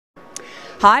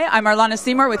Hi, I'm Arlana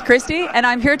Seymour with Christie, and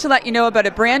I'm here to let you know about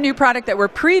a brand new product that we're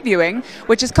previewing,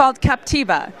 which is called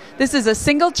Captiva. This is a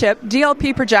single-chip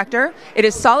DLP projector. It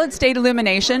is solid-state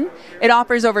illumination. It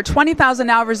offers over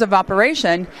 20,000 hours of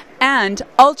operation and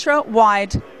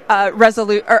ultra-wide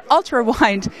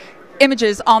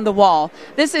images on the wall.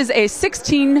 This is a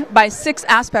 16:6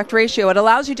 aspect ratio. It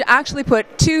allows you to actually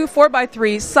put two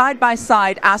 4:3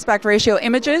 side-by-side aspect ratio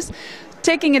images,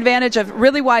 taking advantage of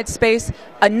really wide space,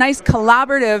 a nice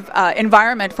collaborative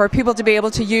environment for people to be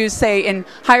able to use, say, in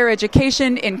higher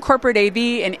education, in corporate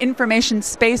AV, in information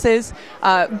spaces,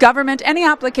 government, any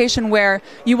application where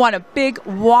you want a big,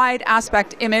 wide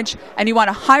aspect image and you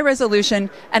want a high resolution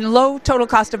and low total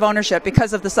cost of ownership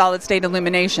because of the solid-state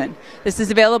illumination. This is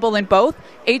available in both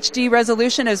HD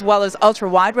resolution as well as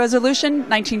ultra-wide resolution,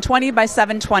 1920 by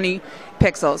 720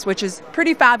 pixels, which is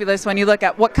pretty fabulous when you look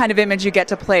at what kind of image you get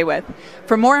to play with.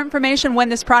 For more information when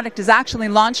this product is actually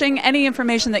launching, any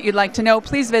information that you'd like to know,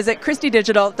 please visit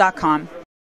christiedigital.com.